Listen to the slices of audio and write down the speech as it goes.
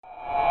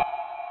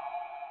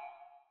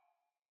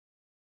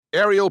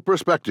Aerial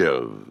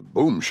perspective,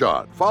 boom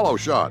shot, follow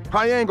shot,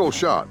 high angle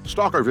shot,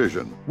 stalker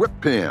vision, whip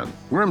pan,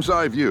 worm's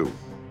eye view.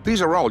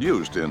 These are all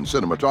used in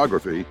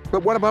cinematography,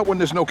 but what about when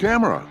there's no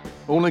camera?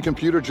 Only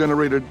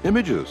computer-generated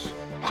images?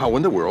 How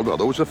in the world are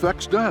those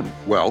effects done?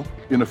 Well,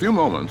 in a few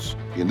moments,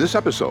 in this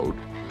episode,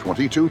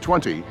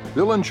 2220,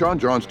 Bill and Sean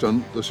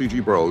Johnston, the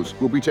CG Bros,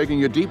 will be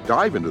taking a deep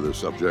dive into this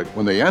subject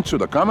when they answer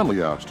the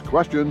commonly asked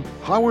question,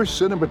 how are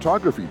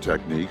cinematography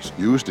techniques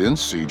used in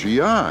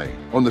CGI?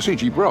 On the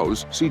CG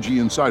Bros CG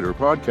Insider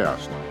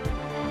podcast.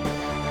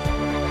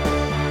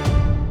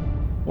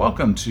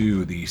 Welcome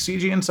to the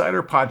CG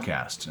Insider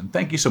podcast, and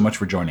thank you so much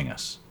for joining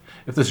us.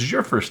 If this is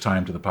your first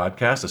time to the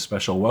podcast, a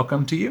special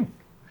welcome to you.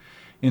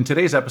 In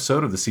today's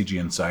episode of the CG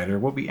Insider,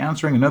 we'll be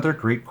answering another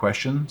great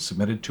question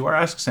submitted to our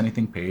Ask Us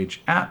Anything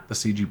page at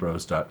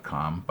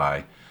thecgbros.com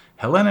by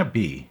Helena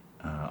B.,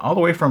 all the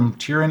way from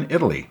Turin,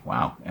 Italy.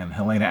 Wow. And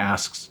Helena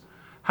asks,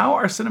 how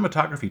are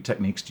cinematography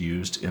techniques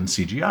used in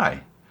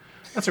CGI?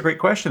 That's a great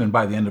question, and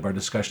by the end of our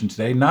discussion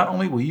today, not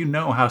only will you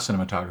know how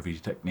cinematography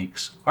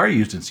techniques are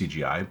used in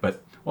CGI,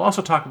 but we'll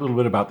also talk a little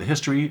bit about the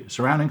history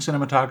surrounding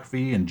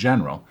cinematography in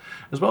general,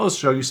 as well as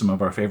show you some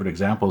of our favorite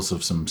examples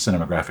of some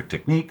cinematographic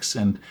techniques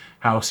and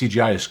how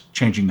CGI is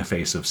changing the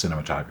face of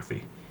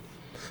cinematography.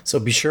 So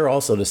be sure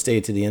also to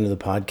stay to the end of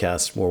the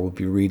podcast where we'll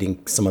be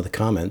reading some of the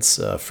comments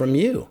from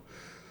you.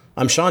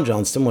 I'm Sean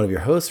Johnston, one of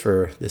your hosts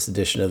for this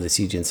edition of the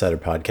CG Insider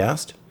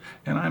podcast.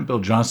 And I'm Bill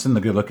Johnston,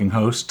 the good-looking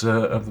host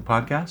of the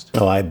podcast.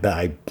 Oh, I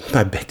beg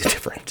to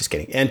differ. I'm just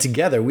kidding. And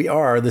together we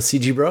are the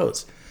CG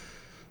Bros.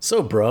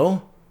 So,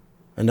 bro,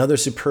 another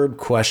superb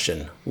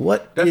question.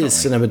 What is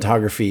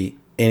cinematography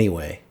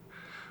anyway?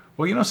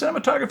 Well, you know,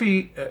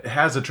 cinematography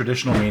has a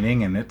traditional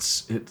meaning, and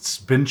it's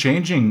been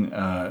changing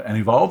and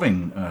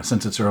evolving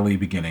since its early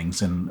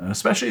beginnings, and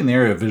especially in the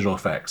area of visual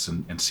effects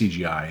and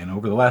CGI. And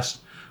over the last,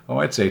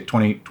 I'd say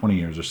 20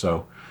 years or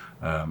so,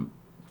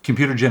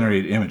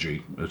 computer-generated imagery,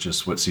 which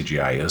is what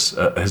CGI is,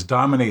 has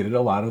dominated a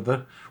lot of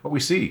what we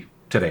see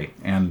today.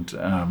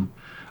 And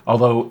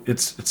although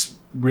it's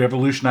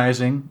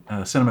revolutionizing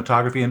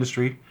cinematography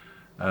industry,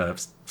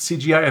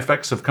 CGI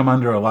effects have come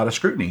under a lot of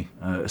scrutiny,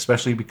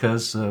 especially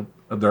because of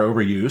their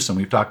overuse, and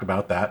we've talked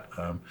about that.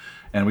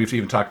 And we've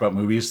even talked about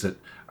movies that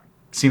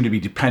seem to be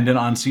dependent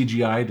on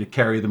CGI to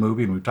carry the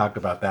movie, and we've talked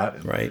about that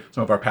in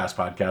some of our past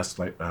podcasts,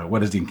 like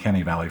What is the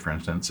Uncanny Valley, for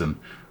instance, and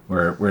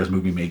where is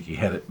movie making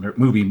headed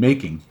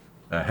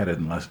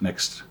in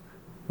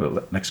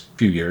the next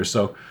few years.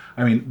 So,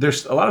 I mean,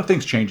 there's a lot of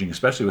things changing,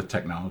 especially with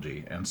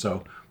technology, and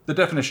so the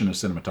definition of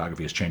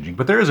cinematography is changing.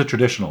 But there is a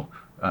traditional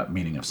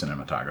meaning of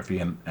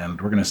cinematography,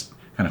 and we're going to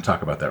kind of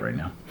talk about that right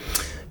now.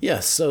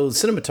 Yes, so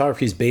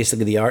cinematography is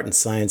basically the art and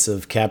science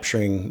of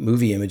capturing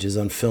movie images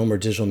on film or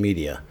digital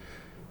media.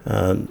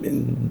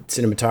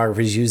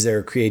 Cinematographers use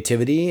their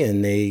creativity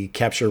and they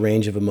capture a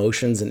range of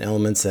emotions and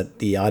elements that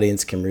the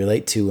audience can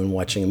relate to when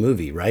watching a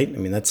movie, right? I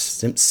mean, that's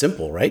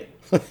simple, right?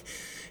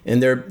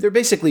 And they're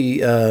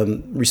basically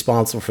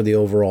responsible for the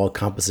overall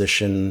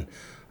composition,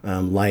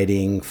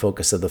 lighting,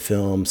 focus of the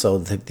film. So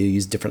they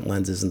use different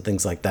lenses and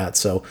things like that.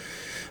 So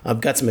I've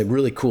got some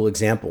really cool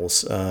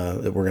examples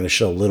that we're going to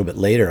show a little bit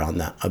later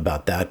on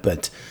about that.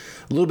 But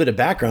a little bit of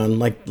background,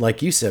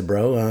 like you said,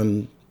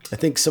 bro. I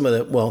think some of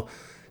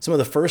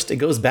the first, it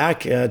goes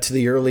back to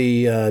the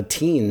early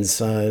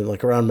teens,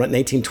 like around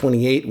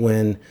 1928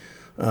 when,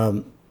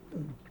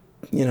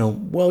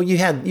 you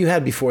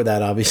had before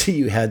that, obviously,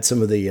 you had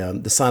some of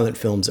the silent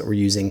films that were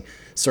using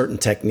certain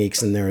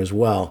techniques in there as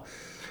well.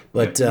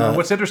 But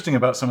what's interesting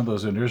about some of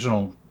those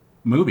original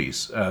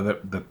movies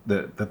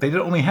that they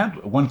only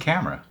had one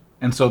camera.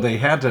 And so they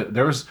had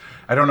to,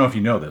 I don't know if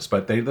you know this,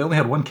 but they only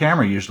had one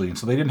camera usually. And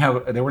so they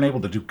weren't able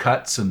to do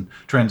cuts and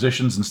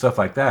transitions and stuff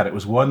like that. It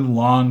was one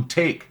long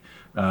take.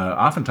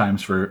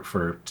 Oftentimes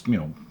for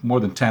more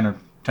than 10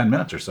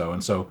 minutes or so.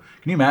 And so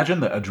can you imagine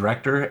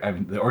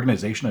the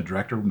organization a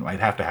director might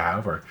have to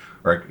have,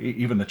 or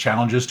even the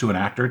challenges to an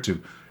actor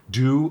to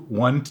do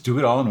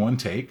it all in one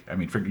take? I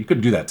mean, you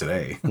couldn't do that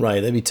today.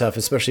 Right, that'd be tough,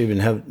 especially if you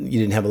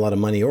didn't have a lot of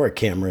money or a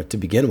camera to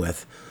begin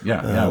with.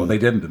 Yeah, well, they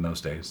didn't in those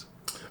days.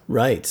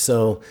 Right,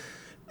 so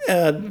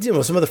some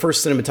of the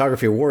first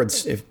cinematography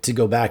awards, to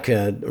go back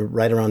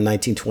right around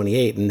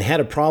 1928, and they had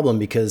a problem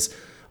because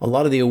a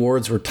lot of the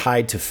awards were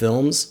tied to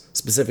films,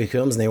 specific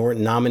films, and they weren't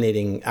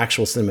nominating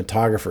actual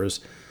cinematographers,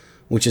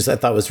 which I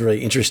thought was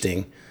really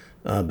interesting.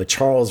 But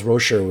Charles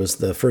Rocher was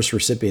the first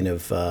recipient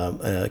of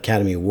an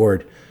Academy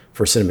Award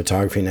for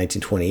cinematography in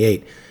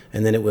 1928.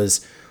 And then it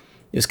was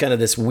kind of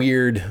this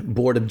weird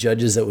board of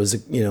judges that was,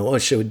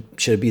 should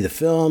it be the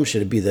film?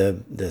 Should it be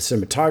the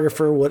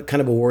cinematographer? What kind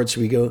of awards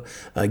should we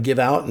give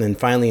out? And then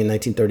finally in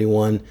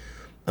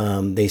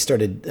 1931, they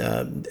started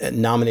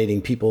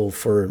nominating people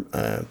for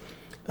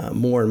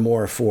more and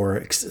more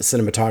for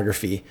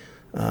cinematography.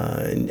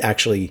 And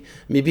actually,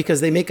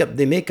 because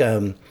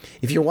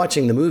if you're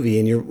watching the movie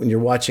and you're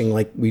watching,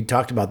 like we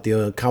talked about,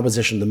 the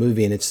composition of the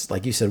movie, and it's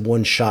like you said,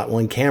 one shot,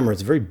 one camera,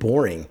 it's very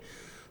boring.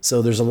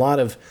 So there's a lot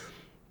of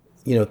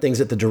things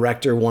that the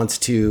director wants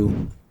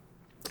to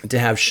to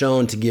have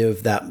shown to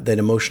give that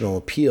emotional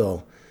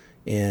appeal.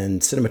 And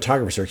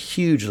cinematographers are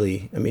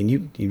hugely. I mean,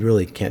 you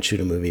really can't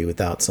shoot a movie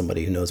without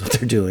somebody who knows what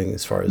they're doing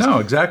as far as. No,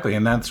 exactly,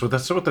 and that's what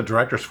the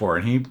director's for.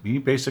 And he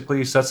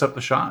basically sets up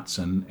the shots,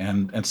 and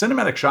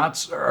cinematic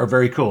shots are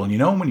very cool, and you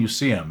know them when you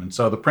see them. And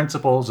so the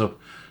principles of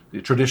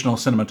the traditional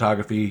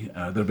cinematography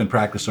that have been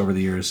practiced over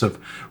the years have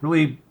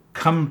really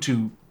come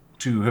to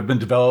have been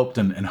developed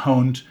and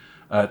honed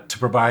to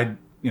provide,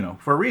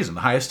 for a reason,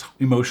 the highest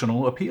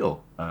emotional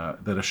appeal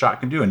that a shot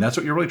can do. And that's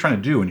what you're really trying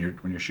to do when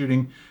you're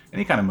shooting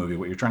any kind of movie.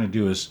 What you're trying to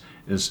do is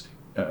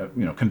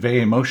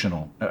convey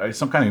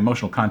some kind of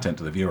emotional content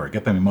to the viewer,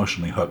 get them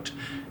emotionally hooked.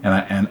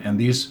 And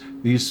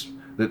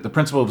the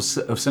principle of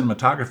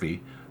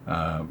cinematography,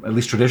 at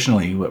least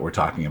traditionally, what we're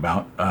talking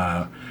about,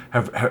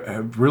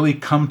 have really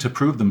come to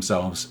prove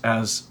themselves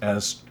as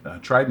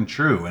tried and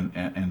true,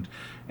 and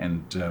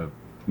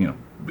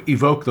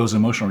evoke those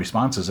emotional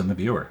responses in the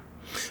viewer.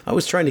 I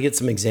was trying to get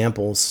some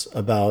examples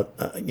about,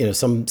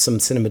 some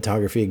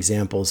cinematography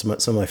examples. Some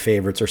of my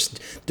favorites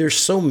there's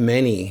so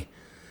many.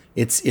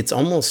 It's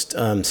almost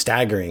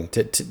staggering.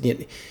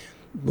 A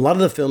lot of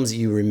the films that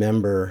you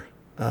remember,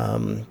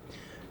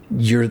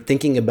 you're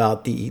thinking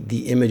about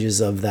the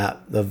images of that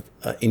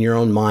in your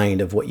own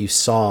mind of what you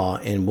saw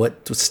and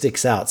what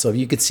sticks out. So if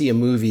you could see a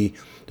movie,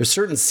 there's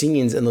certain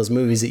scenes in those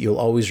movies that you'll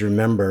always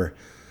remember.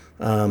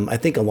 I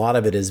think a lot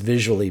of it is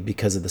visually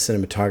because of the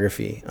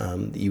cinematography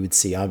that you would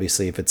see.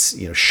 Obviously, if it's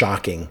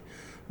shocking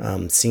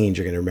scenes,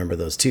 you're going to remember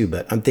those too.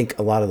 But I think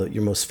a lot of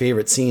your most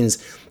favorite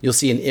scenes, you'll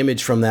see an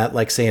image from that,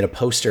 like say in a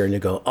poster, and you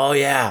go, "Oh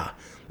yeah."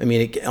 I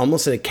mean,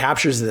 it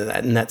captures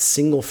that in that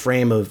single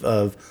frame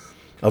of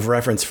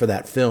reference for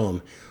that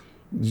film.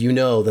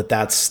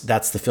 That's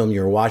the film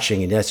you're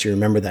watching, and yes, you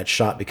remember that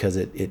shot because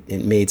it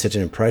made such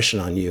an impression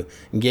on you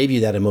and gave you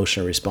that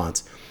emotional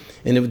response.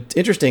 And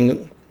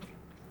interesting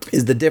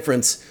is the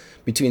difference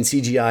between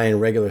CGI and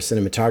regular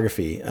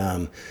cinematography.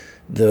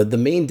 The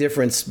main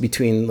difference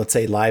between, let's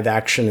say, live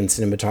action and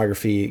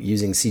cinematography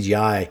using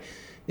CGI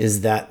is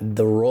that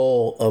the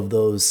role of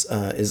those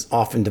is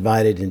often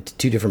divided into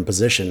two different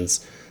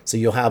positions. So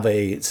you'll have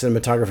a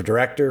cinematographer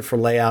director for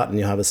layout, and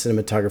you'll have a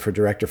cinematographer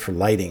director for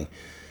lighting.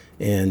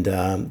 And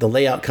the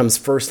layout comes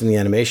first in the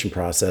animation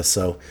process.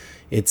 So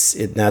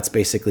that's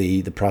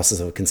basically the process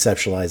of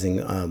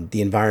conceptualizing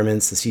the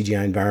environments, the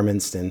CGI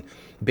environments, and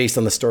based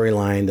on the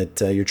storyline that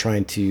you're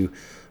trying to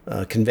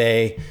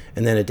convey,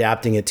 and then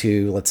adapting it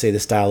to, let's say, the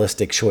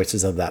stylistic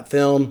choices of that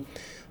film.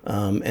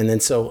 And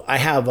then so I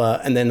have,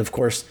 and then of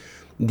course,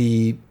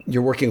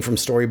 you're working from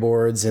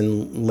storyboards,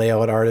 and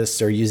layout artists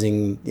are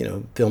using,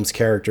 film's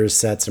characters,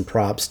 sets, and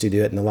props to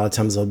do it. And a lot of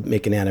times they'll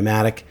make an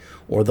animatic,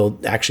 or they'll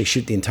actually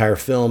shoot the entire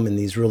film in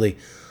these really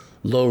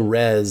low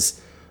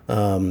res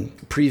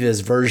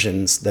previs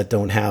versions that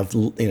don't have,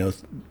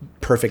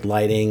 perfect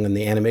lighting, and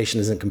the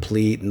animation isn't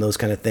complete, and those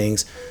kind of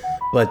things.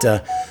 But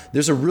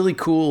there's a really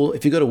cool,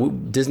 if you go to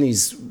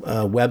Disney's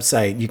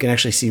website, you can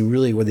actually see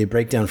really where they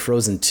break down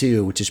Frozen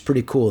 2, which is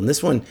pretty cool. And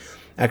this one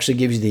actually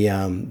gives you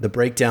the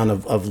breakdown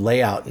of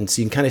layout. And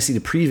so you can kind of see the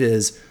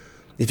previs,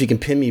 if you can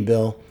pin me,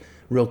 Bill,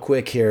 real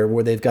quick here,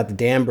 where they've got the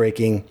dam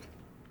breaking.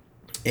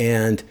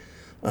 And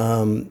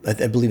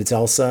I believe it's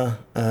Elsa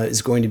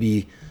is going to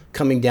be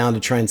coming down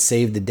to try and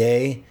save the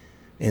day.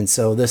 And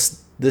so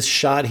this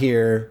shot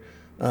here,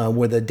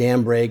 where the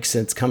dam breaks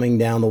and it's coming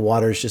down, the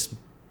water's just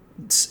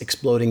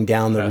exploding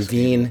down the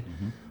ravine.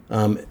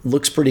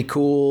 Looks pretty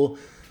cool.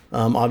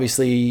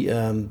 Obviously,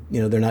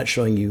 they're not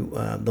showing you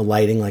the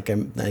lighting like I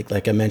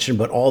mentioned,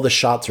 but all the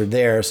shots are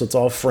there, so it's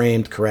all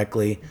framed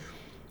correctly.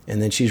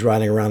 And then she's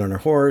riding around on her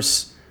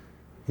horse,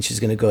 and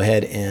she's going to go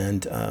ahead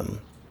and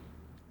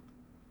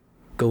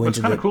go What's into. What's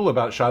kind of cool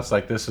about shots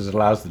like this is it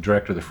allows the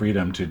director the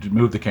freedom to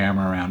move the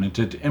camera around and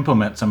to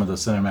implement some of the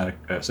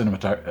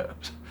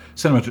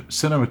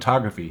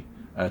cinematography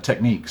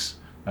techniques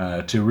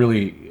to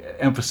really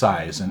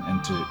emphasize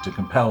and to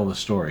compel the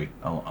story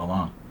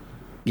along.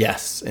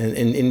 Yes, and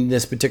in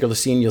this particular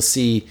scene, you'll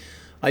see,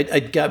 I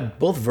got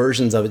both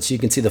versions of it, so you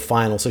can see the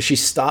final. So she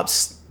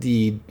stops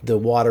the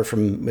water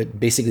from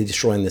basically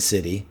destroying the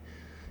city,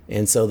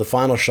 and so the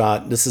final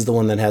shot, this is the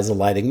one that has the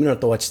lighting. We don't have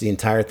to watch the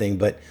entire thing,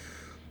 but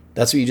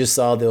that's what you just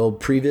saw, the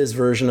old previs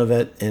version of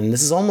it, and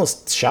this is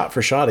almost shot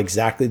for shot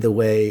exactly the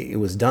way it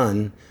was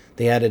done.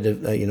 They added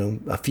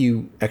a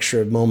few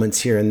extra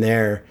moments here and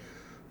there,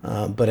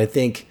 but I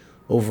think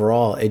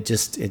overall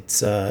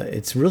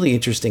it's really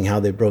interesting how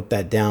they broke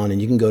that down.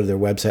 And you can go to their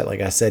website, like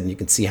I said, and you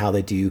can see how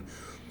they do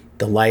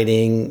the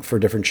lighting for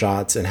different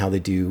shots and how they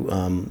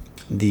do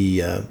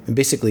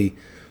basically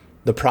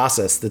the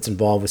process that's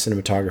involved with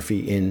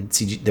cinematography in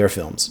their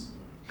films.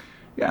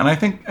 Yeah, and I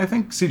think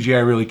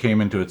CGI really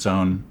came into its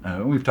own.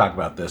 We've talked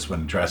about this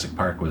when Jurassic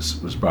Park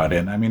was brought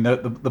in. I mean,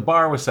 the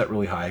bar was set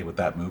really high with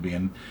that movie,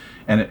 and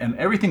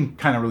everything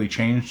kind of really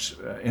changed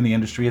in the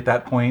industry at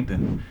that point.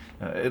 And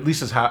at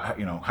least is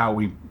how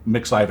we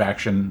mix live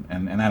action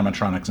and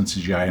animatronics and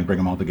CGI and bring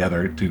them all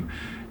together.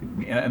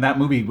 And that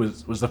movie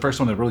was the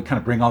first one to really kind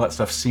of bring all that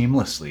stuff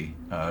seamlessly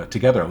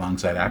together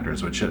alongside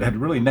actors, which had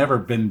really never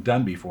been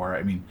done before.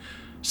 I mean,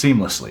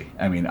 seamlessly.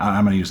 I mean,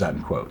 I'm going to use that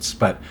in quotes,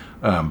 but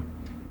the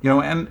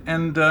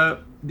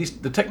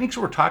techniques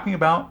we're talking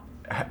about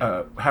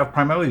have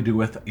primarily to do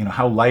with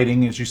how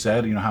lighting, as you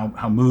said,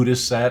 how mood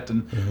is set,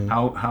 and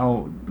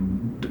how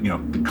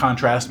the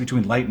contrast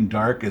between light and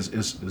dark is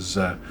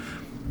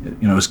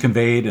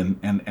conveyed,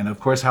 and of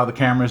course how the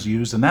camera is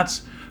used, and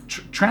that's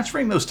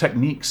transferring those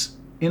techniques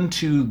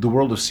into the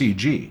world of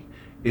CG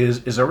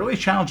is a really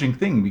challenging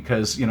thing,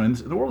 because in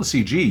the world of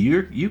CG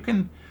you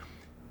can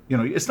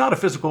it's not a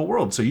physical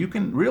world, so you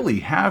can really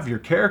have your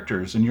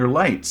characters and your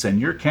lights and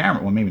your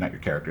camera. Well, maybe not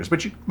your characters,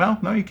 but you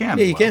can.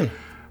 Yeah, you can.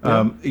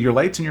 Your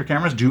lights and your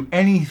cameras do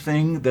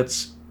anything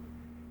that's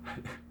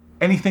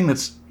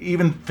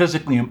even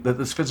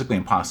physically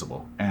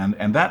impossible,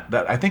 and that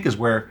I think is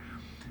where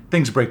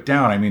things break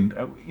down. I mean,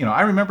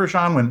 I remember,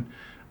 Sean, when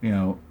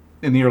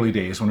in the early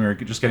days when we were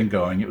just getting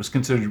going, it was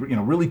considered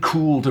really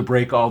cool to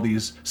break all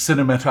these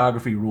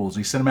cinematography rules,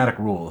 these cinematic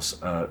rules.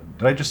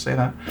 Did I just say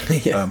that?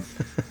 Yeah.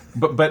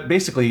 But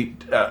basically,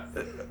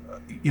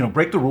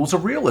 break the rules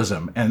of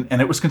realism, and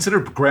it was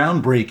considered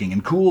groundbreaking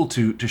and cool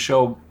to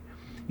show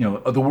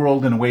the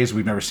world in ways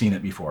we've never seen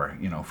it before.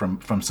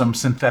 From some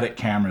synthetic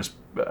cameras,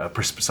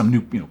 some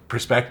new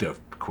perspective,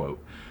 quote.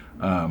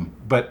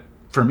 But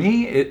for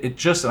me, it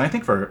just, and I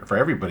think for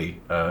everybody,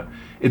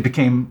 it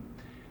became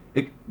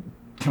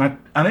kind of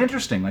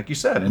uninteresting, like you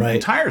said, and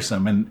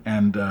tiresome,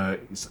 and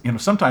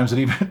sometimes it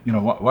even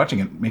watching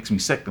it makes me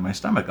sick to my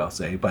stomach, I'll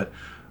say, but.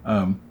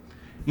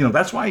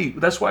 That's why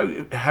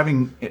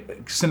having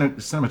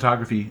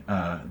cinematography,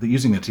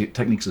 using the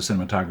techniques of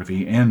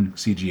cinematography and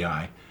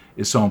CGI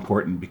is so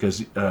important, because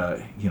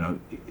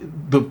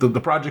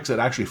the projects that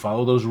actually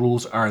follow those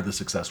rules are the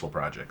successful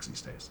projects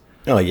these days.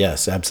 Oh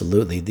yes,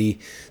 absolutely.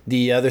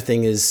 The other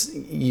thing is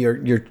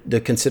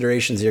the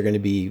considerations you're going to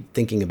be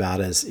thinking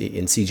about as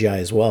in CGI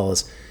as well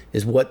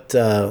is what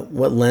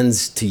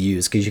lens to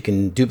use, because you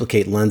can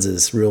duplicate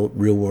lenses, real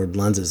world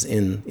lenses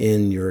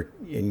in your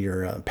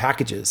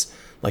packages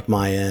like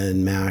Maya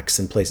and Max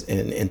and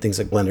things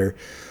like Blender.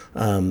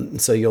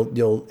 So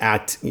you'll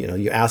act,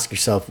 you ask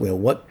yourself,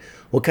 what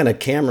kind of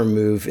camera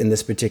move in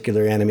this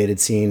particular animated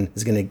scene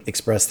is going to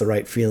express the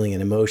right feeling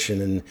and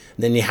emotion, and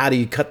then how do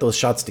you cut those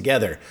shots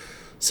together?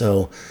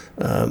 So,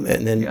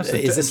 and then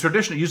is this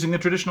traditional, using the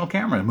traditional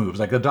camera moves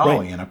like a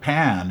dolly and a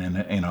pan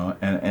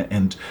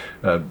and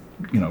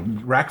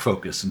rack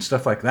focus and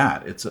stuff like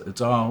that.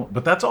 It's all,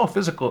 but that's all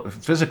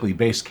physically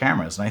based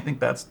cameras, and I think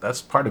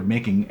that's part of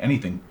making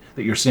anything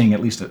that you're seeing, at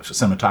least a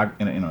cinematic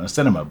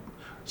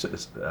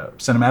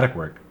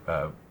work,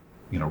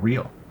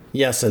 real.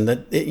 Yes, and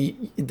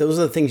those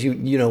are the things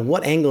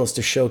what angles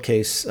to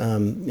showcase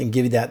and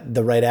give you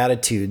the right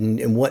attitude,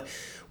 and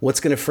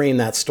what's going to frame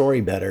that story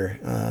better,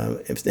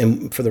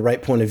 and for the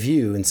right point of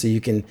view. And so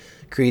you can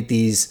create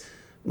these,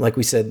 like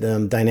we said,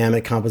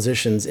 dynamic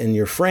compositions in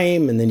your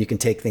frame, and then you can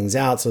take things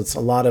out. So it's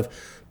a lot of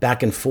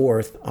back and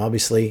forth,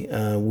 obviously,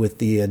 with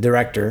the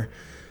director.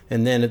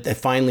 And then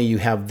finally you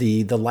have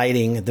the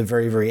lighting at the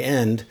very, very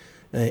end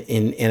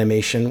in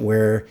animation,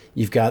 where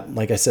you've got,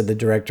 like I said, the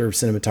director of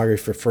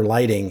cinematography for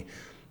lighting.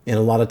 And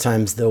a lot of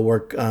times they'll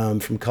work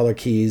from color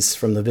keys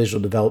from the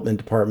visual development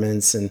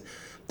departments, and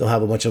they'll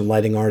have a bunch of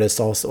lighting artists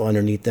also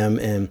underneath them,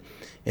 and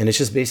it's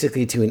just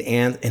basically to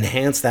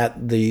enhance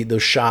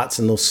those shots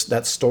and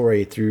that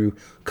story through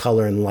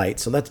color and light.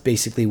 So that's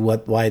basically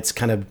why it's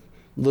kind of a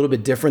little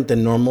bit different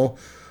than normal,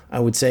 I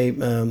would say,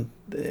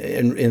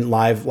 in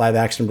live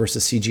action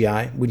versus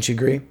CGI. Wouldn't you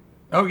agree?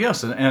 Oh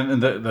yes,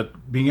 and the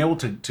being able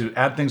to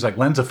add things like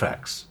lens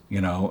effects,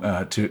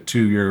 to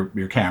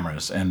your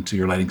cameras and to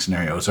your lighting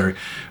scenarios, or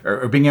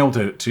being able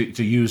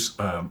to use.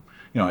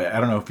 I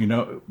don't know if you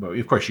know, well,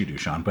 of course you do,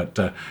 Sean, but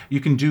you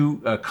can do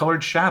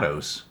colored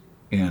shadows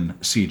in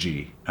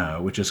CG,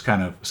 which is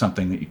kind of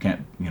something that you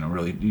can't, you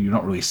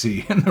don't really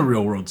see in the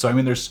real world. So I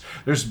mean, there's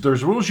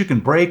rules you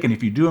can break, and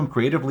if you do them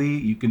creatively,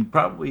 you can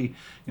probably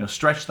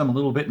stretch them a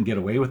little bit and get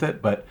away with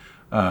it. But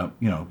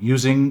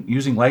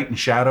using light and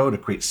shadow to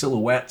create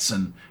silhouettes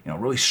and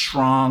really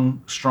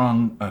strong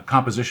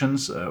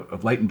compositions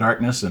of light and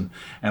darkness, and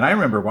I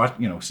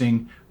remember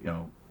seeing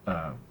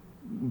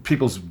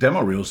people's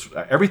demo reels,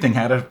 everything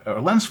had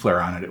a lens flare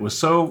on it. It was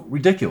so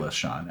ridiculous,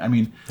 Sean. I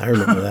mean, I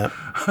remember that.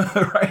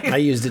 Right? I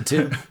used it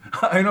too.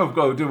 I know.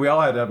 Dude, we all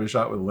had to have a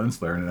shot with a lens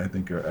flare in it, I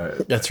think.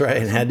 That's right.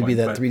 It had to be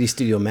that 3D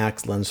Studio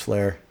Max lens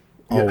flare,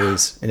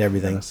 always, and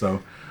everything. Yeah,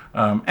 so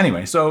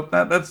anyway, so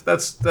that's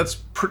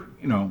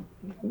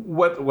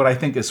what I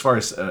think as far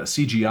as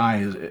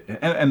CGI is,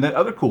 and the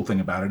other cool thing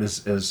about it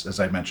is, as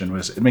I mentioned,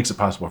 was it makes it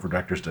possible for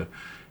directors to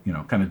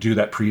kind of do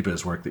that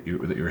previs work that you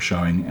were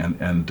showing,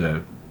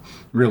 and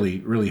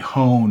really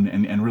hone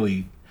and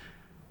really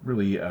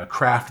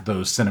craft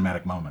those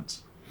cinematic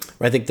moments.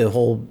 I think the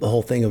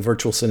whole thing of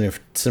virtual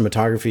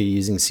cinematography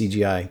using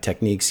CGI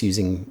techniques,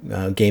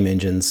 using game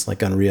engines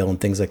like Unreal and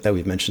things like that.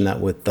 We've mentioned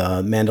that with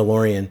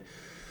Mandalorian.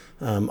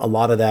 A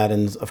lot of that,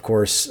 and of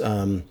course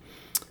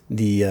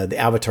the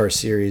Avatar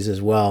series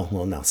as well.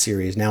 Well, not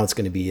series. Now it's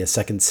going to be a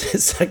second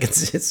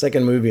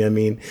movie. I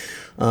mean,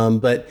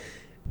 but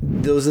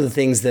those are the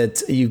things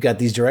that you've got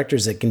these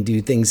directors that can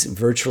do things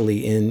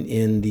virtually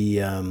in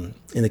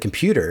the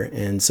computer,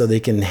 and so they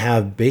can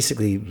have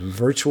basically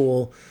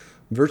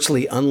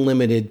virtually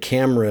unlimited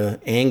camera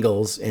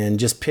angles and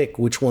just pick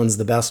which one's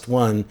the best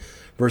one.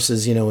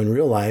 Versus, in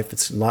real life,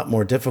 it's a lot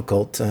more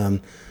difficult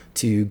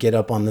to get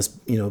up on this,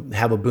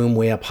 have a boom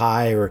way up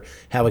high or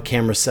have a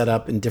camera set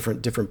up in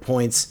different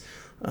points.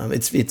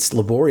 It's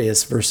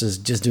laborious versus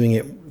just doing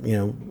it,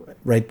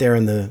 right there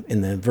in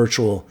the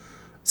virtual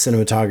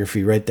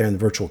cinematography, right there in the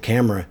virtual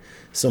camera.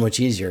 So much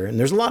easier. And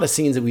there's a lot of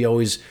scenes that we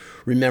always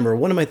remember.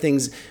 One of my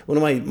things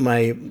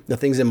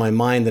in my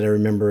mind that I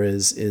remember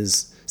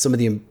is some of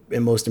the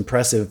most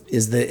impressive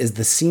is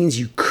the scenes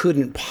you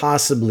couldn't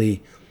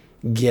possibly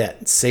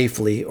get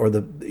safely, or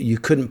you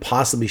couldn't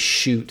possibly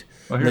shoot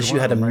unless you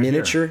had a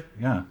miniature. Right,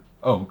 yeah.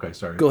 Oh, okay.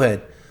 Sorry. Go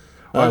ahead.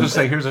 Well, I'll just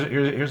say here's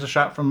a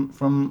shot from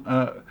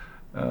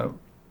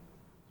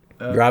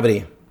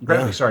Gravity.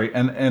 Gravity. Yeah. Sorry,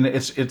 and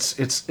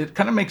it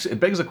kind of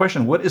begs the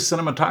question: what is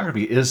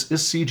cinematography? Is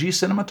CG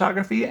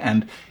cinematography?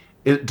 And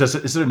is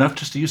it enough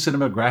just to use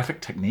cinematographic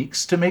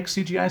techniques to make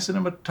CGI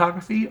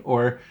cinematography,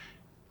 or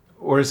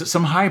is it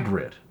some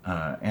hybrid?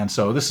 And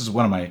so this is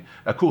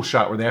a cool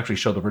shot where they actually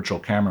show the virtual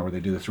camera, where they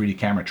do the 3D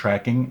camera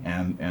tracking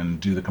and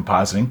do the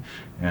compositing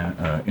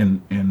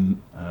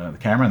in the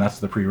camera, and that's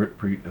the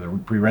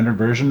pre-rendered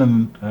version.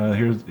 And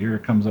here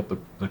comes up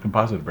the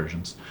composite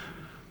versions.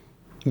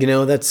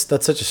 That's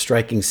such a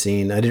striking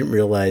scene. I didn't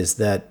realize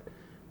that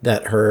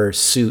her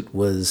suit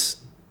was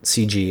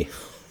CG.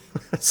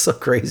 That's so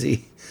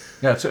crazy.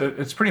 Yeah,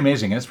 it's pretty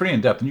amazing. It's pretty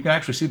in depth, and you can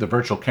actually see the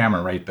virtual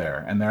camera right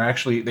there. And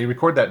they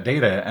record that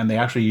data, and they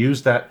actually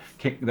use that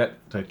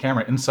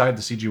camera inside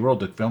the CG world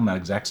to film that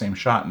exact same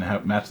shot and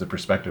have match the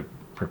perspective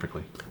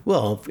perfectly.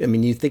 Well, I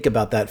mean, you think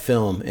about that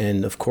film,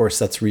 and of course,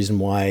 that's the reason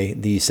why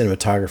the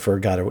cinematographer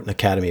got an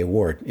Academy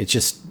Award. It's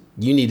just,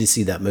 you need to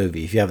see that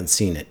movie if you haven't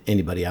seen it.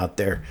 Anybody out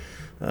there,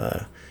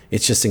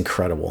 it's just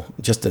incredible,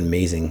 just an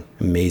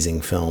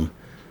amazing film.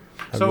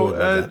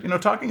 So,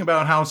 talking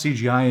about how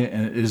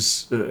CGI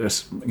is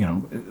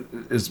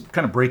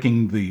kind of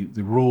breaking the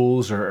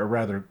rules, or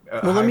rather...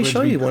 well, let me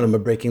show you one of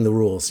them breaking the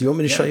rules. You want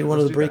me to show you one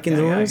of the breaking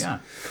the rules? Yeah.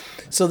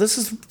 So this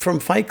is from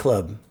Fight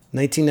Club,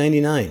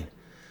 1999.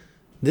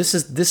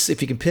 This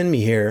if you can pin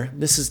me here,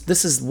 this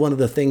is one of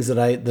the things that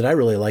I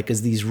really like,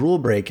 is these rule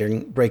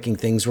breaking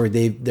things where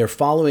they're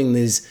following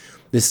this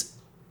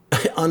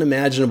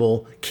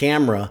unimaginable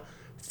camera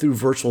through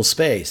virtual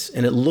space,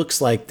 and it looks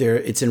like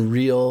it's in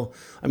real.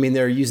 I mean,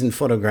 they're using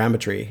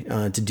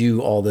photogrammetry to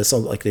do all this,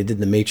 like they did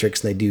in The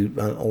Matrix, and they do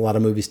a lot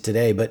of movies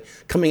today. But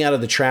coming out of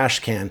the trash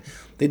can,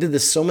 they did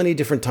this so many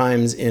different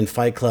times in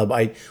Fight Club.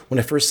 When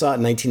I first saw it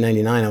in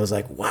 1999, I was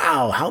like,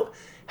 wow,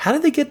 how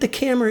did they get the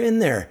camera in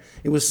there?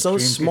 It was so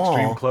small.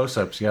 Extreme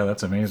close-ups, yeah,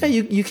 that's amazing.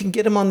 Yeah, you can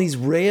get them on these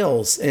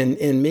rails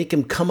and make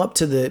them come up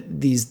to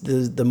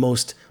the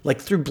most,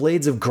 like through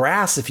blades of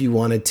grass if you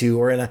wanted to,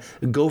 or in a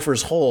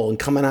gopher's hole and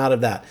coming out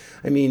of that.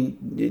 I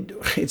mean,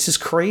 it's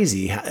just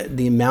crazy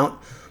the amount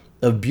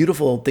of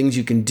beautiful things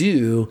you can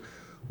do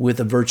with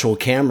a virtual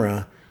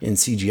camera in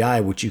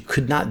CGI, which you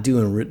could not do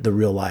in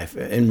real life.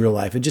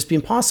 It'd just be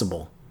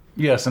impossible.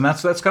 Yes, and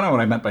that's kind of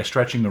what I meant by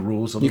stretching the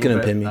rules a little bit. You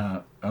can unpin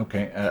me.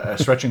 Okay,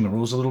 stretching the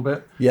rules a little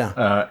bit. Yeah.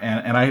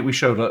 I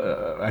showed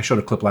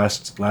a clip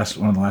last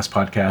one of the last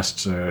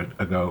podcasts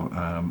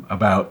ago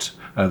about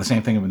the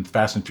same thing in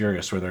Fast and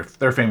Furious, where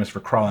they're famous for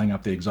crawling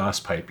up the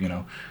exhaust pipe,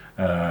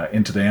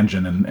 into the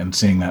engine and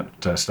seeing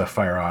that stuff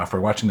fire off,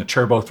 or watching the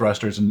turbo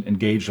thrusters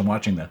engaged and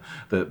watching the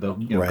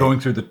Right. going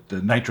through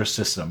the nitrous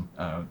system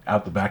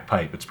out the back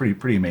pipe. It's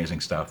pretty amazing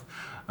stuff.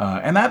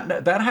 And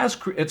that has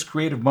its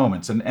creative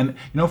moments, and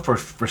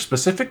for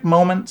specific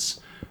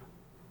moments,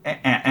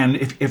 and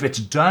if it's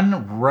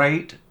done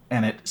right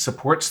and it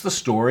supports the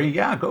story,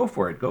 yeah, go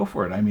for it.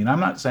 I mean, I'm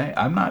not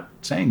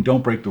saying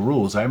don't break the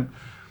rules. I'm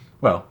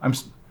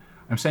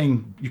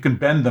saying you can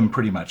bend them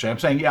pretty much. I'm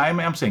saying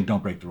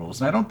don't break the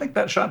rules, and I don't think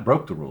that shot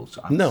broke the rules.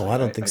 Honestly. No, I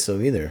don't think so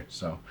either.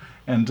 So.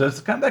 And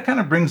that kind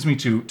of brings me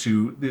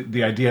to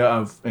the idea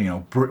of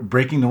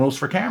breaking the rules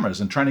for cameras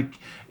and trying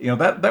to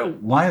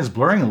that line is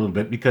blurring a little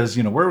bit, because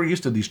we're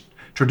used to these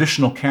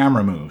traditional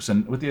camera moves,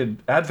 and with the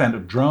advent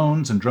of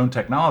drones and drone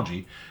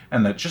technology,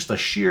 and just the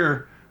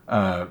sheer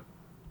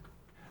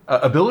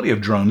ability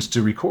of drones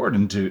to record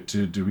and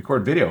to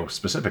record video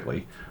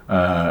specifically,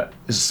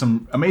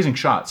 some amazing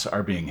shots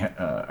are being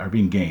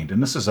gained,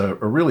 and this is a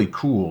really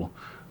cool.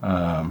 If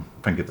I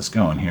can get this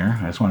going here,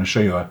 I just want to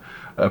show you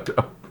a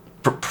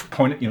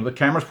point. The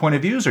camera's point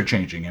of views are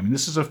changing. I mean,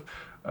 this is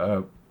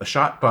a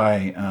shot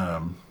by I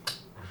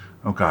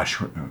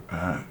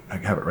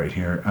have it right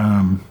here.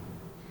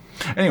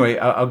 Anyway,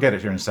 I'll get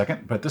it here in a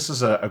second. But this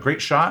is a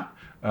great shot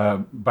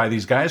by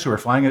these guys who are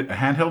flying a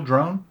handheld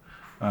drone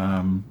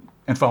and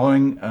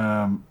following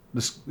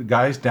this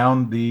guys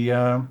down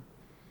the.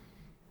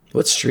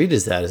 What street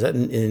is that? Is that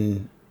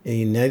in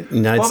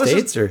United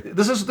States?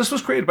 This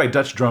was created by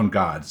Dutch Drone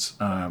Gods,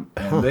 and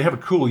they have a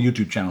cool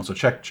YouTube channel. So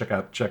check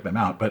them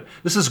out. But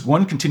this is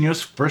one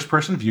continuous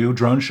first-person view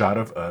drone shot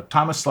of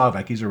Thomas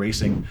Slavek. He's a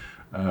racing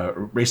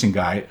racing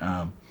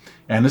guy.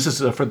 And this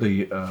is for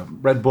the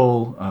Red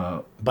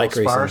Bull Bike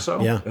Sparso,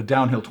 racing, yeah.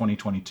 Downhill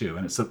 2022,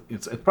 and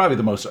it's probably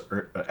the most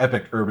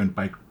epic urban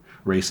bike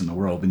race in the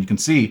world. And you can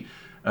see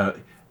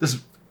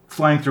this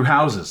flying through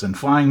houses and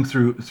flying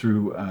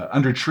through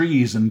under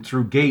trees and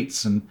through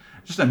gates, and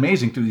just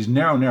amazing through these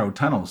narrow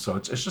tunnels. So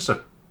it's just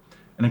an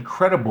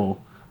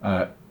incredible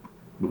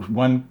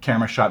one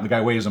camera shot. And the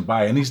guy waves him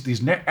by, and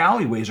these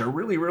alleyways are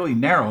really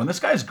narrow, and this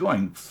guy's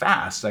going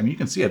fast. I mean, you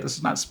can see it. This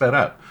is not sped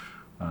up.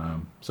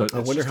 So I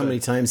wonder how many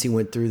times he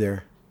went through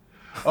there.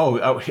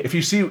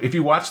 If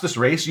you watch this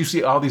race, you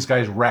see all these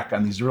guys wreck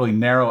on these really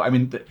narrow. I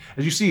mean,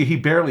 as you see,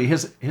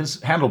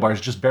 his handlebars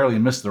just barely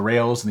miss the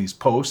rails and these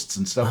posts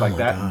and stuff like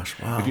that. Gosh,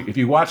 wow. If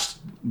you watch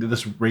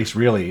this race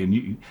really,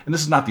 and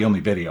this is not the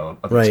only video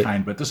of its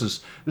kind, but this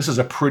is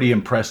a pretty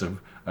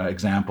impressive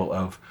example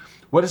of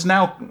what is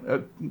now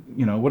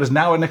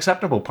an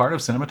acceptable part of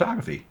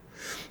cinematography.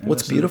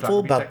 What's beautiful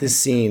about this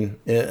scene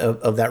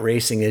of that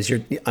racing is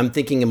I'm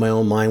thinking in my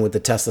own mind with the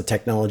Tesla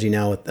technology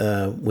now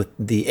with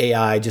the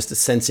AI just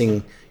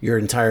sensing your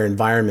entire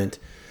environment.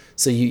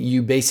 So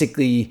you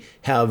basically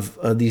have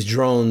these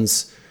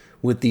drones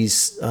with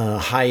these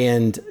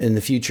high-end in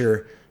the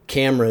future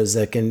cameras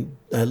that can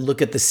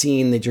look at the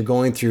scene that you're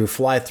going through,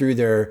 fly through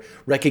there,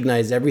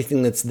 recognize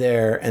everything that's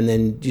there, and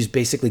then just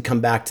basically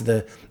come back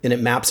to and it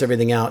maps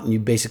everything out, and you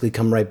basically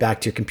come right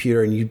back to your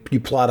computer and you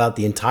plot out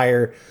the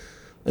entire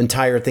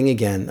thing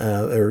again,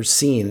 or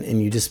scene,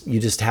 and you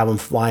just have them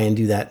fly and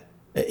do that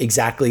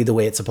exactly the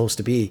way it's supposed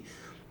to be,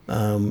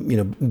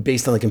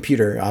 based on the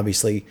computer,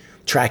 obviously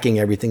tracking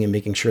everything and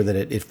making sure that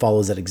it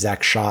follows that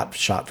exact shot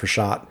for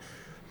shot.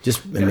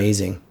 Just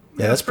amazing.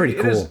 Yeah, that's pretty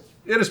cool.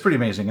 It is pretty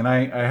amazing, and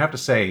I have to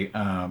say,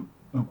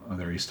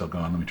 there he's still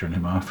going. Let me turn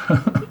him off.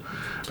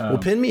 Well,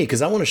 pin me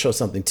because I want to show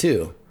something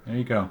too. There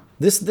you go.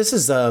 This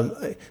is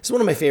one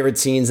of my favorite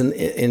scenes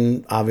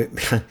in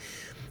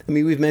I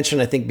mean, we've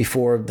mentioned, I think,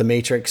 before The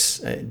Matrix.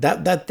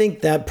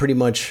 That pretty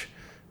much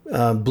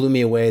blew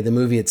me away. The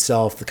movie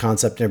itself, the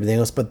concept, and everything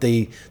else. But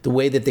the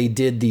way that they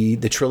did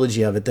the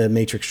trilogy of it, the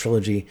Matrix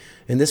trilogy,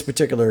 in this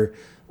particular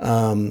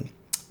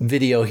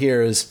video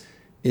here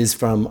is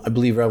from, I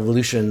believe,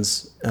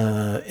 Revolutions,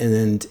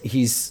 and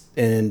he's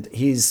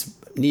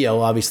Neo.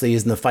 Obviously,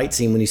 is in the fight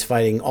scene when he's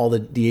fighting all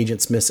the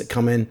Agent Smiths that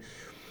come in,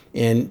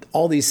 and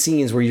all these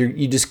scenes where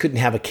you just couldn't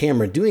have a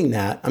camera doing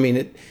that. I mean,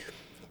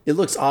 it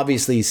looks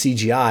obviously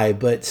CGI,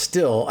 but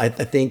still, I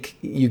think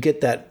you get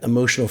that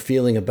emotional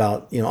feeling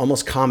about,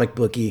 almost comic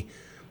booky,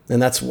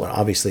 and that's what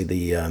obviously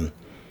the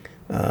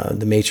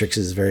Matrix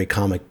is very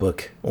comic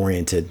book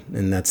oriented,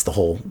 and that's the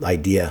whole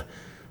idea.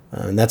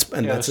 That's a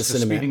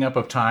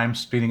cinematic.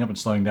 Speeding up and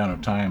slowing down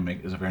of time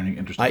is a very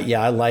interesting.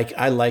 I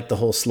like the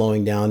whole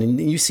slowing down, and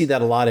you see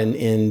that a lot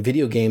in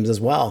video games as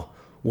well.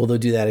 Well, they'll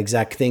do that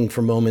exact thing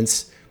for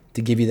moments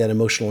to give you that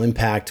emotional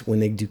impact when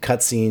they do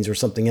cutscenes or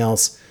something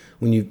else.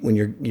 When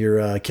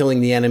you're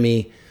killing the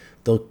enemy,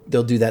 they'll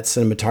do that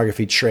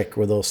cinematography trick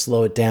where they'll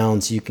slow it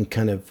down so you can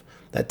kind of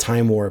that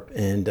time warp,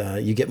 and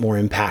you get more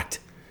impact.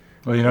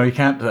 Well, you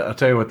can't. I'll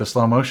tell you, with the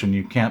slow motion,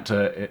 you can't.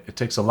 It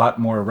takes a lot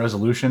more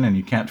resolution, and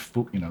you can't,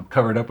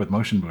 cover it up with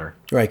motion blur.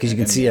 Right, because you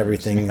can see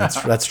everything.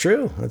 That's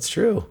true. That's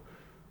true.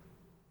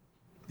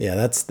 Yeah,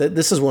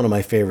 this is one of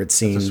my favorite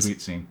scenes. It's a sweet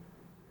scene.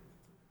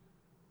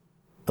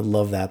 I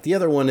love that. The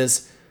other one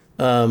is,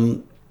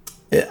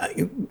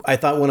 I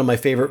thought one of my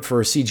favorite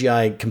for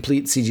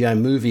complete CGI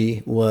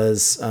movie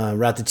was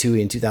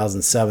Ratatouille in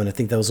 2007. I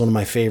think that was one of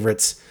my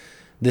favorites.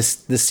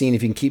 This scene,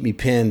 if you can keep me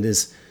pinned,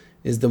 is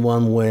the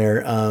one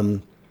where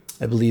I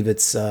believe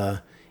it's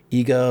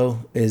Ego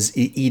is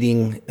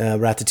eating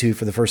Ratatouille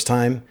for the first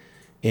time,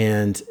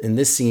 and in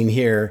this scene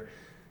here,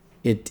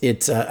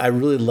 I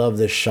really love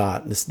this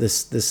shot.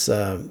 This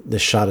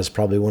shot is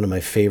probably one of my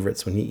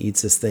favorites when he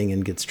eats this thing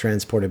and gets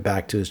transported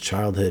back to his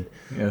childhood.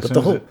 Yeah, but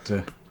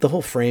the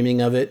whole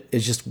framing of it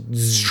is just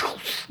it's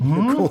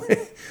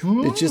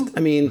just,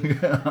 I mean,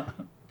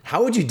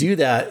 how would you do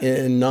that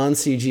in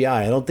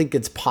non-CGI? I don't think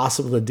it's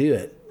possible to do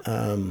it.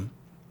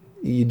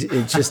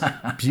 It's just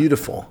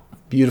beautiful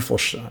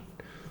shot.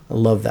 I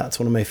love that. It's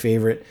one of my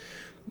favorite.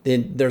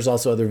 And there's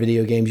also other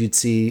video games you'd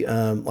see,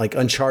 like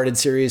Uncharted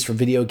series for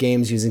video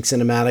games using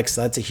cinematics.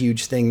 That's a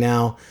huge thing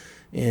now.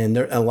 And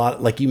there a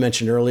lot, like you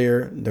mentioned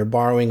earlier, they're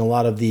borrowing a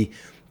lot of the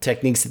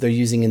techniques that they're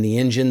using in the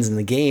engines and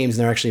the games,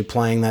 and they're actually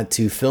applying that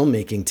to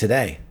filmmaking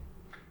today.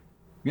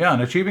 Yeah,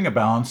 and achieving a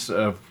balance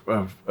of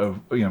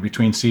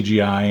between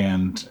CGI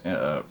and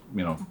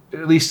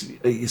at least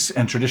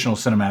and traditional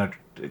cinematic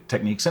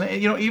techniques, and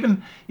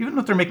even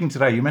what they're making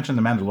today. You mentioned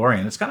The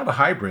Mandalorian. It's kind of a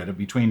hybrid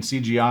between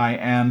CGI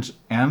and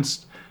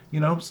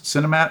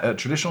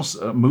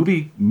traditional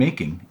movie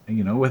making.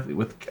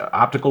 With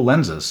optical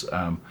lenses,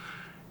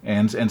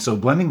 and so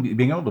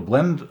being able to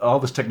blend all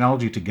this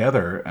technology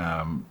together.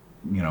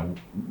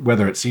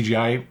 Whether it's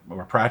CGI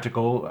or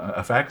practical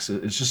effects,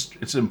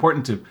 it's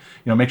important to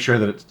make sure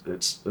that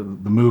it's the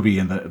movie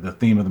and the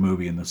theme of the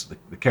movie and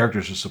the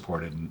characters are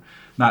supported and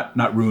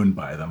not ruined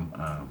by them.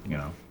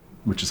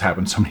 Which has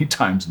happened so many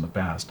times in the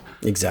past.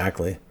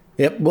 Exactly.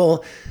 Yep.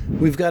 Well,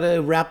 we've got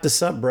to wrap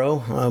this up,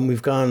 bro.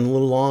 We've gone a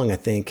little long, I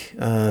think.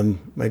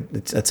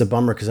 That's a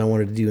bummer because I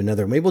wanted to do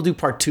another. Maybe we'll do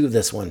part 2 of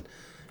this one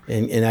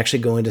and actually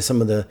go into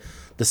some of the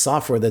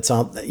software that's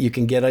out that you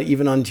can get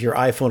even onto your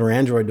iPhone or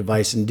Android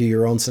device and do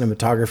your own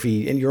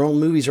cinematography and your own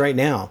movies right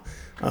now.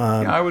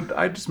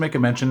 I'd just make a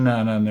mention,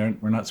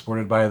 and we're not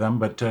supported by them,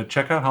 but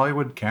check out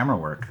Hollywood Camera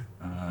Work.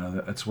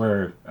 That's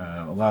where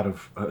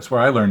that's where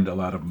I learned a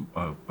lot of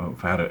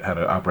how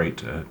to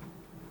operate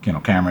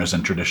cameras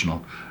and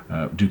traditional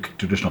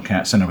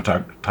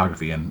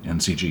cinematography and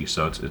CG.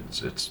 So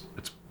it's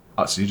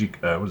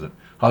CG. What is it?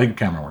 Hollywood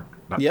Camera Work.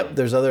 Yep.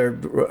 There's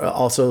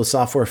also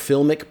software,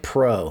 Filmic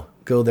Pro.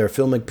 Go there,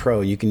 Filmic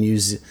Pro. You can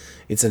use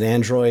it's an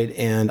Android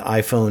and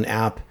iPhone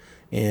app,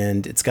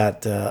 and it's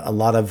got a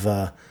lot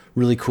of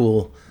really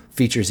cool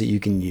features that you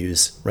can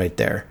use right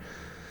there.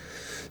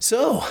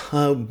 So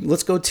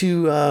let's go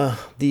to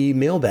the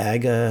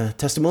mailbag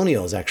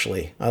testimonials.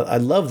 Actually, I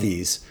love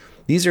these.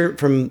 These are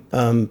from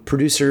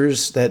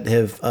producers that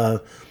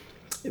have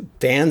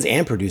fans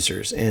and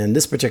producers, and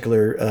this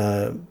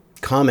particular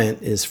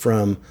comment is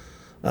from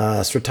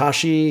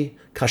Satoshi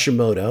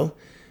Kashimoto.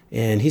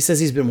 And he says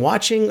he's been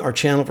watching our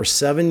channel for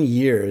 7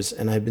 years,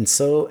 and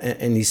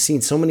and he's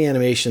seen so many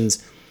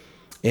animations,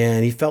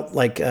 and he felt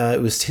like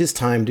it was his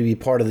time to be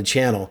part of the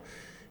channel.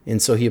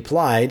 And so he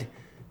applied,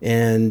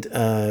 and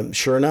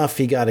sure enough,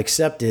 he got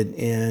accepted.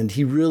 And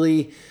he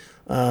really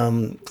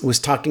was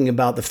talking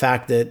about the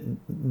fact that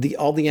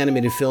all the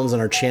animated films on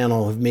our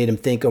channel have made him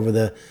think over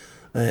the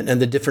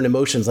different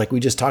emotions, like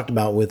we just talked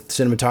about with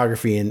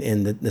cinematography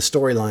and the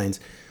storylines.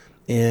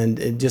 And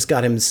it just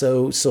got him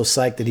so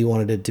psyched that he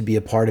wanted to be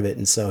a part of it,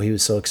 and so he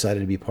was so excited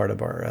to be part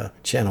of our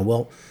channel.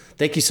 Well,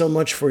 thank you so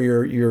much for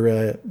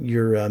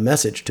your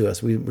message to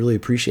us. We really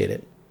appreciate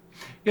it.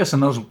 Yes,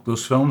 and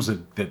those films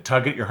that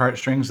tug at your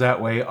heartstrings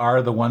that way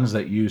are the ones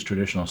that use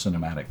traditional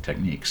cinematic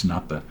techniques,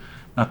 not the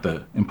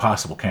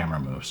impossible camera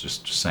moves.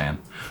 Just saying.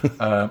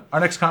 Our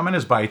next comment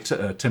is by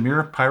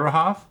Tamir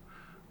Pyrahov.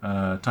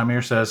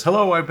 Tamir says,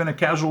 "Hello, I've been a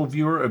casual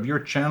viewer of your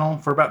channel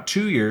for about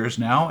 2 years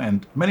now,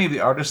 and many of the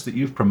artists that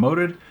you've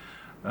promoted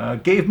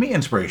gave me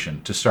inspiration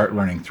to start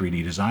learning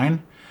 3D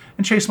design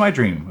and chase my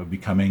dream of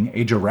becoming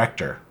a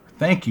director.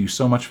 Thank you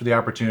so much for the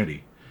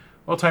opportunity."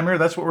 Well, Tamir,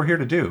 that's what we're here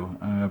to do,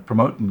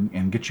 promote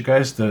and get you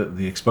guys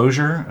the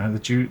exposure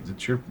that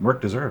your work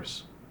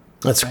deserves.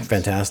 That's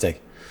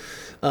fantastic.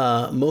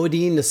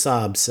 Mohideen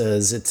Nasab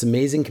says, "It's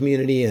amazing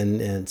community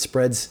and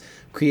spreads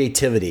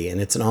creativity, and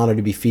it's an honor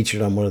to be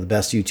featured on one of the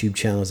best YouTube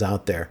channels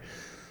out there."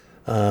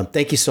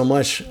 Thank you so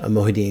much,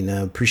 Mohideen. I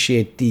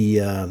appreciate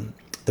the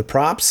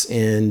props,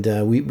 and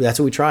that's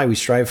what we try. We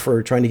strive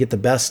for trying to get the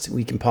best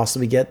we can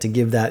possibly get to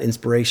give that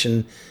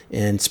inspiration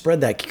and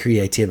spread that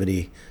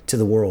creativity to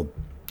the world.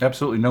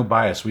 Absolutely no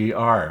bias. We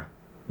are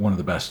one of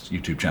the best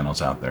YouTube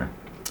channels out there.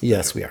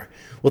 Yes, we are.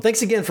 Well,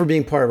 thanks again for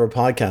being part of our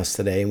podcast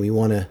today, and we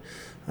want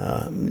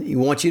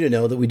you to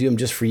know that we do them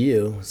just for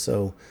you.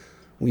 So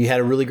we had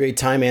a really great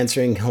time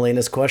answering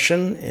Helena's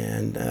question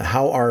and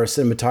how our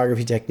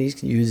cinematography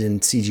techniques used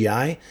in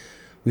CGI.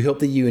 We hope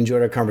that you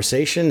enjoyed our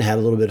conversation, had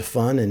a little bit of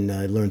fun,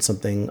 and learned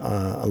something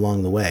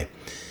along the way.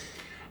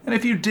 And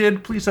if you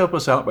did, please help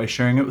us out by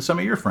sharing it with some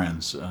of your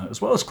friends,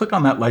 as well as click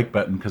on that like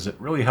button, because it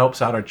really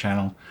helps out our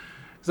channel,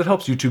 because it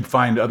helps YouTube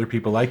find other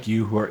people like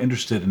you who are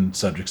interested in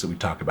subjects that we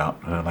talk about,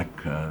 like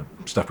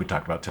stuff we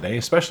talked about today,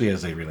 especially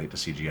as they relate to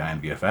CGI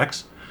and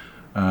VFX.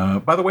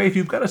 By the way, if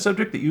you've got a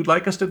subject that you'd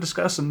like us to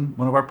discuss in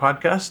one of our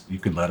podcasts, you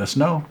can let us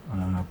know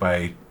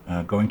by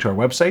going to our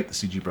website,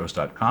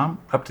 thecgbros.com,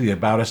 up to the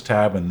About Us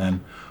tab, and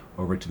then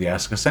over to the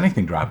Ask Us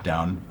Anything drop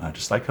down,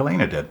 just like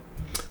Helena did.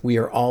 We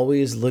are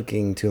always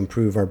looking to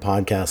improve our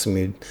podcast, and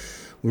we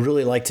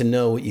really like to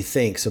know what you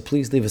think. So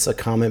please leave us a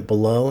comment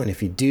below. And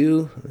if you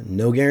do,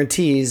 no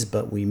guarantees,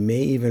 but we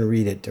may even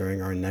read it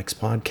during our next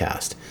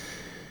podcast.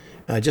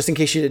 Just in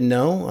case you didn't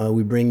know,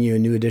 we bring you a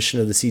new edition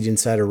of the CG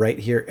Insider right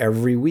here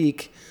every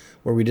week,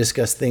 where we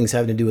discuss things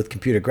having to do with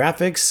computer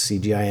graphics,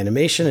 CGI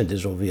animation, and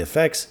digital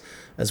VFX,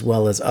 as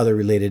well as other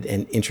related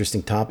and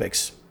interesting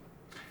topics.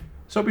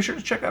 So be sure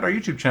to check out our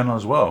YouTube channel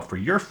as well for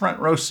your front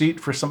row seat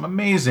for some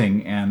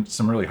amazing and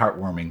some really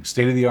heartwarming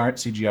state-of-the-art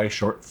CGI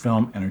short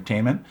film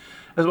entertainment,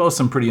 as well as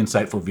some pretty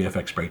insightful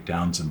VFX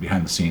breakdowns and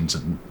behind the scenes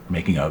and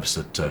making ofs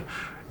that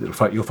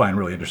you'll find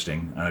really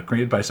interesting,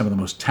 created by some of the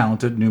most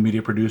talented new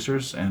media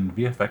producers and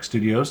VFX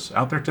studios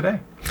out there today.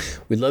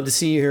 We'd love to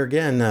see you here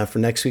again for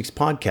next week's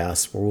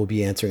podcast, where we'll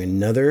be answering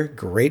another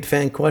great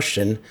fan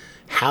question: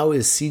 how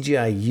is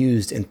CGI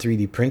used in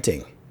 3D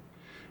printing?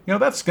 You know,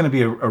 that's going to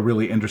be a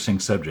really interesting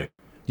subject.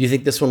 Do you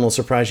think this one will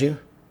surprise you?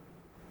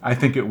 I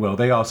think it will.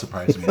 They all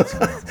surprise me at some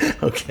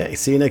level. Okay,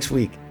 see you next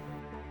week.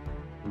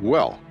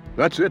 Well,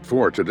 that's it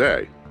for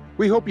today.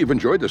 We hope you've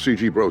enjoyed the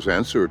CG Bros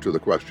answer to the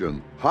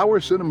question, how are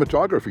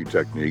cinematography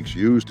techniques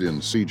used in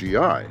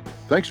CGI?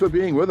 Thanks for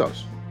being with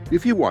us.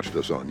 If you watched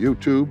us on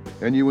YouTube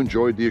and you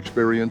enjoyed the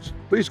experience,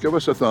 please give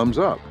us a thumbs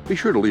up. Be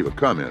sure to leave a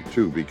comment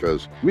too,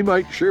 because we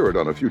might share it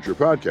on a future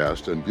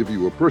podcast and give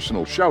you a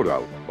personal shout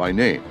out by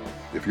name.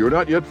 If you're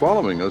not yet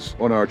following us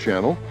on our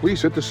channel,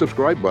 please hit the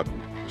subscribe button.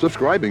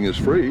 Subscribing is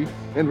free,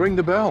 and ring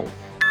the bell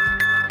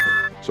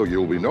so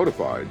you'll be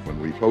notified when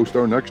we post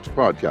our next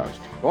podcast.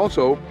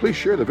 Also, please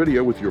share the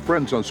video with your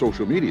friends on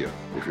social media.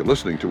 If you're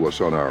listening to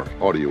us on our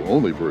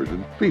audio-only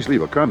version, please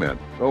leave a comment.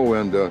 Oh,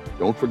 and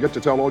don't forget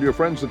to tell all your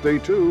friends that they,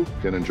 too,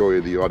 can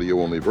enjoy the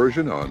audio-only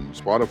version on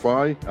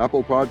Spotify,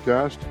 Apple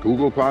Podcasts,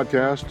 Google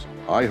Podcasts,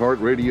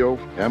 iHeartRadio,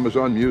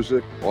 Amazon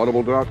Music,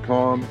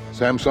 Audible.com,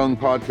 Samsung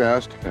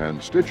Podcast,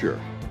 and Stitcher.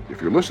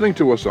 If you're listening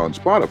to us on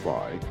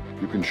Spotify,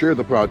 you can share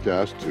the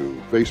podcast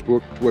to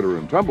Facebook, Twitter,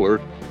 and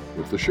Tumblr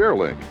with the share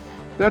link.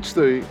 That's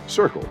the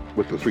circle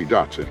with the 3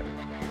 dots in it.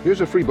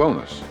 Here's a free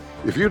bonus.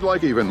 If you'd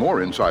like even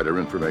more insider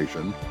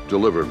information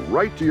delivered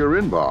right to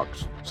your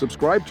inbox,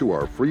 subscribe to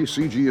our free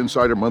CG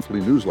Insider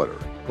monthly newsletter.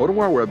 Go to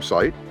our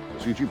website,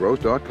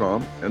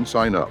 cgbros.com, and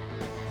sign up.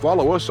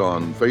 Follow us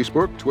on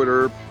Facebook,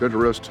 Twitter,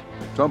 Pinterest,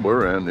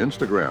 Tumblr, and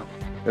Instagram.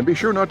 And be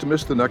sure not to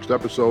miss the next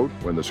episode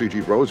when the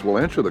CG Bros will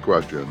answer the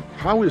question,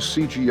 how is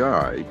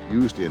CGI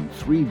used in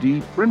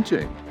 3D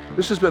printing?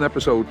 This has been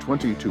episode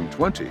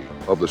 2220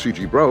 of the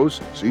CG Bros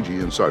CG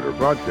Insider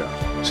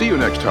Podcast. See you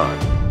next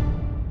time.